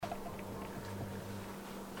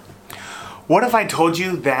What if I told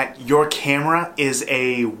you that your camera is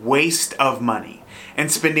a waste of money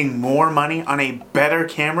and spending more money on a better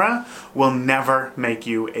camera will never make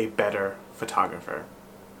you a better photographer?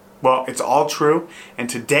 Well, it's all true, and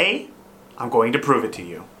today I'm going to prove it to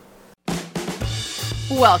you.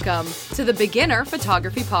 Welcome to the Beginner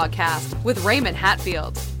Photography Podcast with Raymond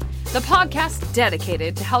Hatfield, the podcast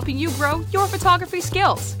dedicated to helping you grow your photography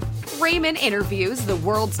skills. Raymond interviews the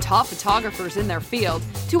world's top photographers in their field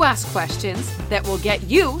to ask questions that will get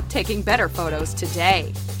you taking better photos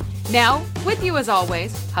today. Now, with you as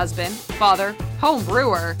always, husband, father, home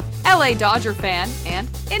brewer, LA Dodger fan, and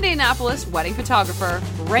Indianapolis wedding photographer,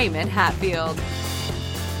 Raymond Hatfield.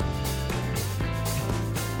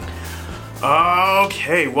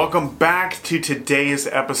 Okay, welcome back to today's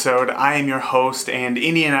episode. I am your host and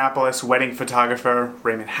Indianapolis wedding photographer,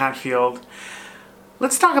 Raymond Hatfield.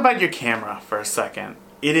 Let's talk about your camera for a second.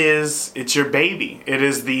 It's your baby. It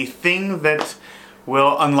is the thing that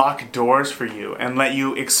will unlock doors for you and let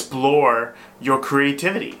you explore your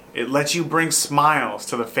creativity. It lets you bring smiles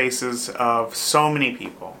to the faces of so many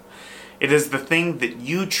people. It is the thing that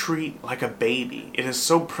you treat like a baby. It is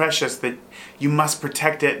so precious that you must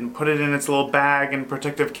protect it and put it in its little bag and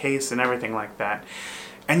protective case and everything like that.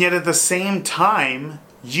 And yet at the same time,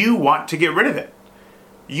 you want to get rid of it.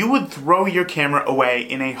 You would throw your camera away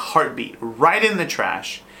in a heartbeat, right in the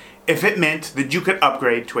trash, if it meant that you could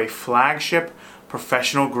upgrade to a flagship,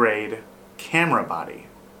 professional-grade camera body.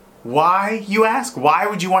 Why, you ask? Why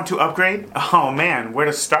would you want to upgrade? Oh man, where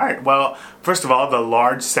to start? Well, first of all, the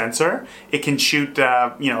large sensor. It can shoot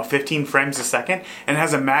 15 frames a second and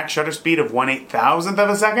has a max shutter speed of 1/8,000th of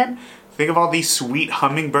a second. Think of all these sweet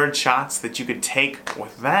hummingbird shots that you could take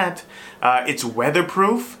with that. It's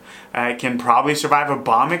weatherproof. It can probably survive a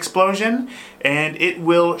bomb explosion, and it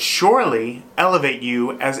will surely elevate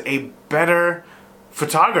you as a better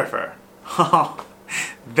photographer.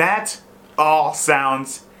 That all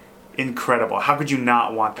sounds incredible. How could you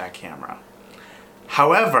not want that camera?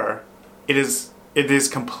 However, it is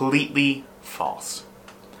completely false.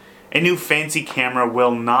 A new fancy camera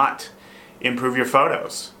will not improve your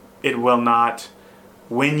photos. It will not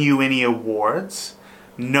win you any awards.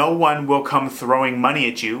 No one will come throwing money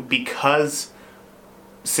at you because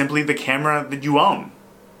simply the camera that you own.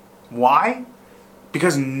 Why?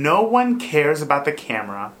 Because no one cares about the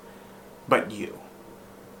camera but you.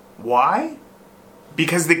 Why?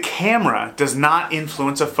 Because the camera does not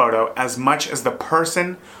influence a photo as much as the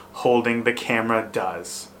person holding the camera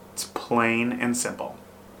does. It's plain and simple.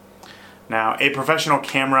 Now, a professional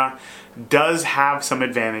camera does have some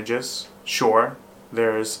advantages, sure.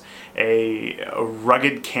 There's a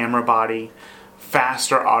rugged camera body,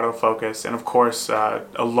 faster autofocus, and of course a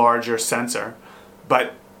larger sensor.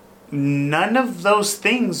 But none of those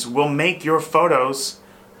things will make your photos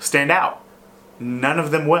stand out. None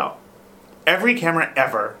of them will. Every camera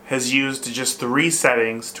ever has used just 3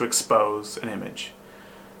 settings to expose an image.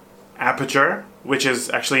 Aperture, which is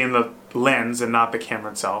actually in the lens and not the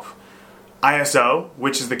camera itself. ISO,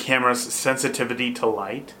 which is the camera's sensitivity to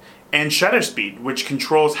light. And shutter speed, which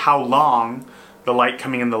controls how long the light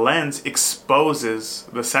coming in the lens exposes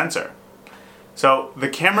the sensor. So the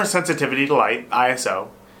camera's sensitivity to light, ISO,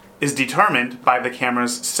 is determined by the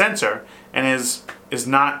camera's sensor and is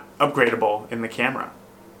not upgradable in the camera.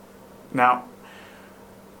 Now,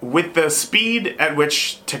 with the speed at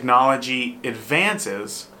which technology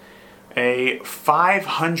advances, a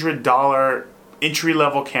 $500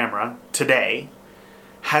 entry-level camera today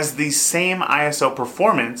has the same ISO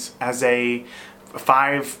performance as a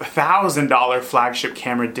 $5,000 flagship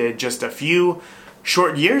camera did just a few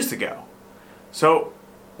short years ago. So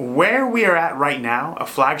where we are at right now, a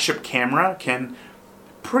flagship camera can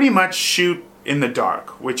pretty much shoot in the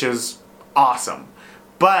dark, which is awesome,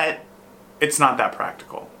 but it's not that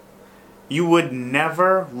practical. You would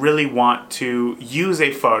never really want to use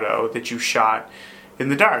a photo that you shot in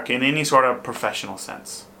the dark in any sort of professional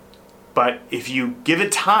sense. But if you give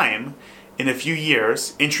it time, in a few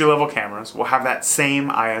years, entry-level cameras will have that same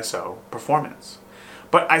ISO performance.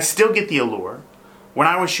 But I still get the allure. When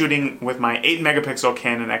I was shooting with my 8-megapixel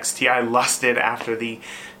Canon XT, I lusted after the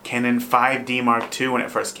Canon 5D Mark II when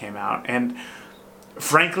it first came out. And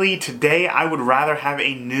frankly, today I would rather have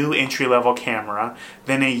a new entry-level camera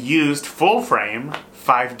than a used full-frame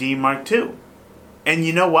 5D Mark II. And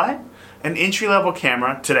you know what? An entry-level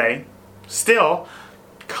camera today still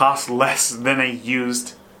costs less than a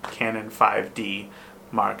used Canon 5D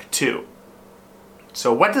Mark II.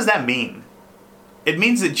 So what does that mean? It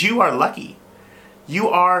means that you are lucky. You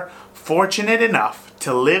are fortunate enough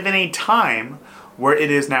to live in a time where it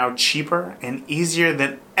is now cheaper and easier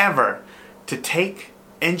than ever to take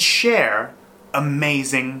and share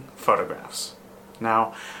amazing photographs.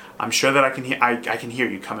 Now, I'm sure that I can hear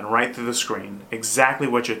you coming right through the screen, exactly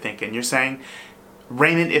what you're thinking. You're saying,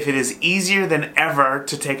 Raymond, if it is easier than ever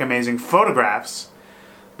to take amazing photographs,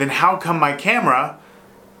 then how come my camera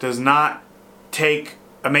does not take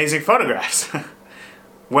amazing photographs?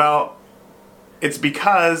 Well, it's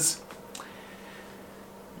because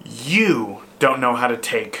you don't know how to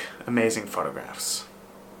take amazing photographs.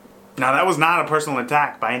 Now, that was not a personal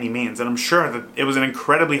attack by any means, and I'm sure that it was an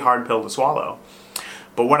incredibly hard pill to swallow.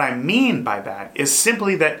 But what I mean by that is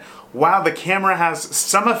simply that while the camera has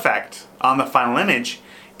some effect on the final image,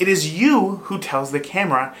 it is you who tells the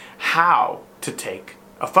camera how to take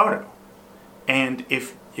a photo. And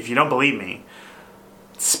if you don't believe me,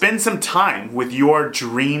 spend some time with your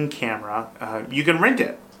dream camera. You can rent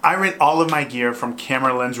it. I rent all of my gear from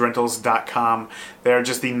CameraLensRentals.com. They're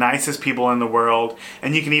just the nicest people in the world.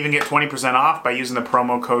 And you can even get 20% off by using the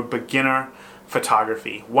promo code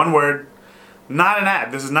BEGINNERPHOTOGRAPHY. One word, not an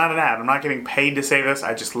ad. This is not an ad. I'm not getting paid to say this.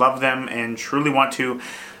 I just love them and truly want to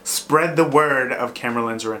spread the word of Camera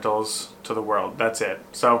Lens Rentals to the world. That's it.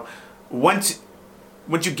 So once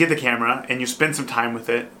you get the camera and you spend some time with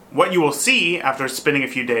it, what you will see after spending a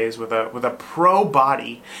few days with a pro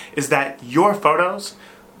body is that your photos,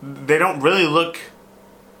 they don't really look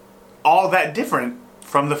all that different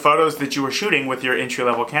from the photos that you were shooting with your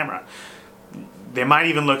entry-level camera. They might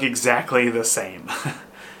even look exactly the same.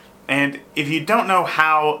 And if you don't know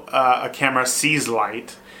how a camera sees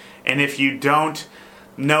light, and if you don't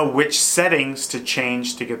know which settings to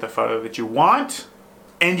change to get the photo that you want,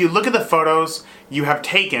 and you look at the photos you have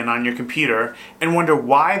taken on your computer and wonder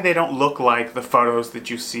why they don't look like the photos that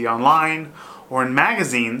you see online or in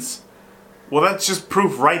magazines, well, that's just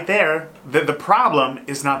proof right there that the problem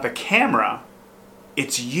is not the camera,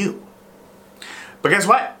 it's you. But guess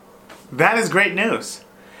what? That is great news.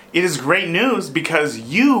 It is great news because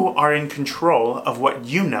you are in control of what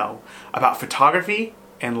you know about photography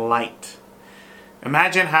and light.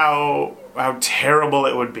 Imagine how terrible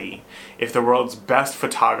it would be if the world's best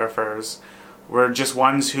photographers were just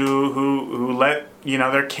ones who let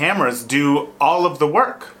their cameras do all of the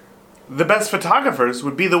work. The best photographers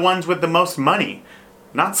would be the ones with the most money,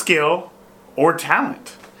 not skill or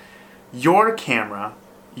talent. Your camera,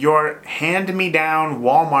 your hand-me-down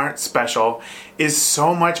Walmart special, is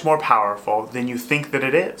so much more powerful than you think that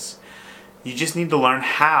it is. You just need to learn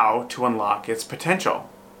how to unlock its potential.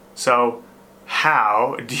 So,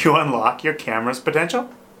 how do you unlock your camera's potential?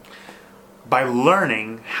 By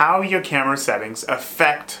learning how your camera settings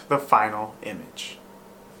affect the final image.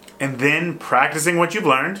 And then practicing what you've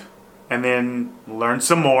learned, and then learn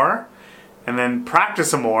some more, and then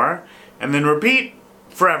practice some more, and then repeat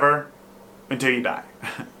forever until you die.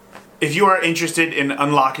 If you are interested in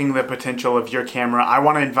unlocking the potential of your camera, I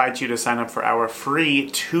want to invite you to sign up for our free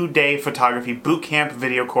 2-day photography bootcamp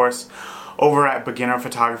video course over at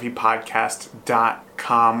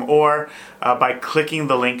beginnerphotographypodcast.com or by clicking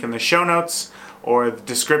the link in the show notes or the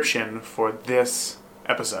description for this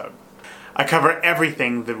episode. I cover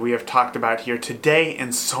everything that we have talked about here today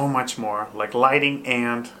and so much more, like lighting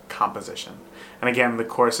and composition. And again, the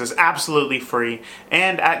course is absolutely free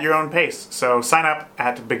and at your own pace. So sign up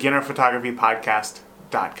at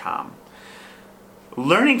beginnerphotographypodcast.com.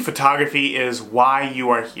 Learning photography is why you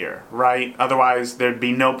are here, right? Otherwise, there'd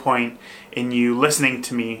be no point in you listening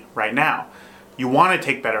to me right now. You want to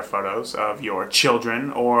take better photos of your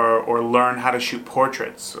children or learn how to shoot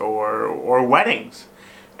portraits or weddings.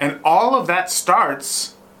 And all of that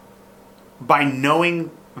starts by knowing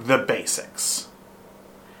the basics.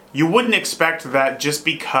 You wouldn't expect that just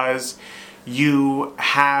because you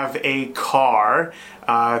have a car,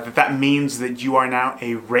 that means that you are now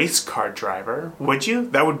a race car driver, would you?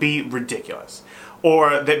 That would be ridiculous.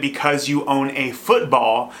 Or that because you own a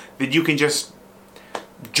football, that you can just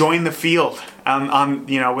join the field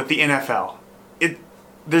with the NFL.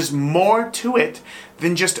 There's more to it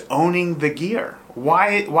than just owning the gear.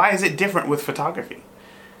 Why is it different with photography?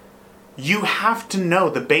 You have to know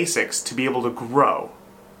the basics to be able to grow.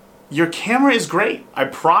 Your camera is great, I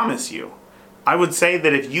promise you. I would say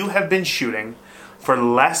that if you have been shooting for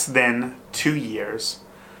less than 2 years,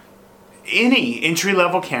 any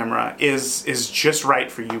entry-level camera is just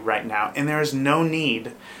right for you right now, and there is no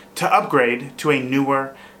need to upgrade to a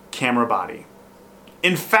newer camera body.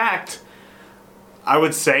 In fact, I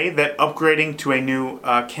would say that upgrading to a new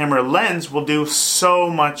camera lens will do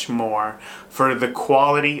so much more for the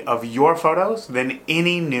quality of your photos than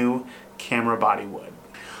any new camera body would.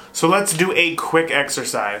 So let's do a quick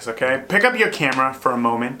exercise, okay? Pick up your camera for a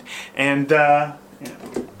moment and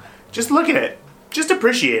just look at it. Just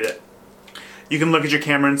appreciate it. You can look at your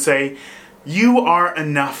camera and say, You are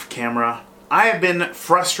enough, camera. I have been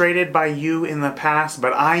frustrated by you in the past,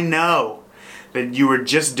 but I know that you were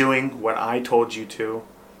just doing what I told you to.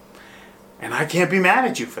 And I can't be mad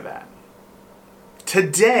at you for that.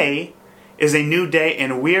 Today is a new day,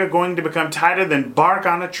 and we are going to become tighter than bark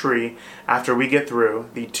on a tree after we get through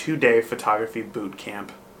the 2-day photography boot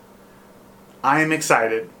camp. I am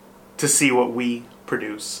excited to see what we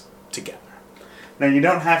produce together. Now, you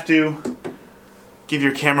don't have to give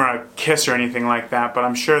your camera a kiss or anything like that, but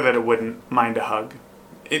I'm sure that it wouldn't mind a hug.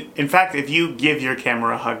 In fact, if you give your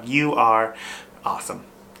camera a hug, you are awesome.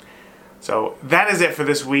 So that is it for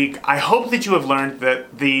this week. I hope that you have learned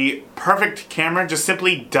that the perfect camera just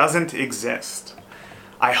simply doesn't exist.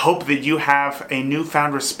 I hope that you have a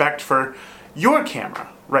newfound respect for your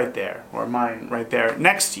camera right there, or mine right there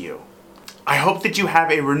next to you. I hope that you have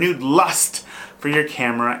a renewed lust for your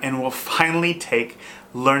camera and will finally take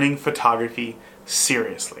learning photography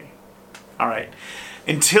seriously. All right,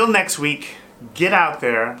 until next week, get out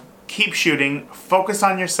there, keep shooting, focus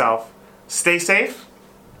on yourself, stay safe,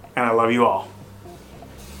 and I love you all.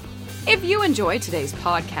 If you enjoyed today's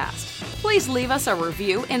podcast, please leave us a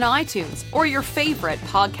review in iTunes or your favorite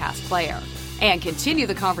podcast player. And continue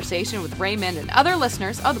the conversation with Raymond and other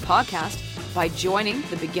listeners of the podcast by joining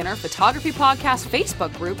the Beginner Photography Podcast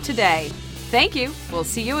Facebook group today. Thank you. We'll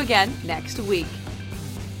see you again next week.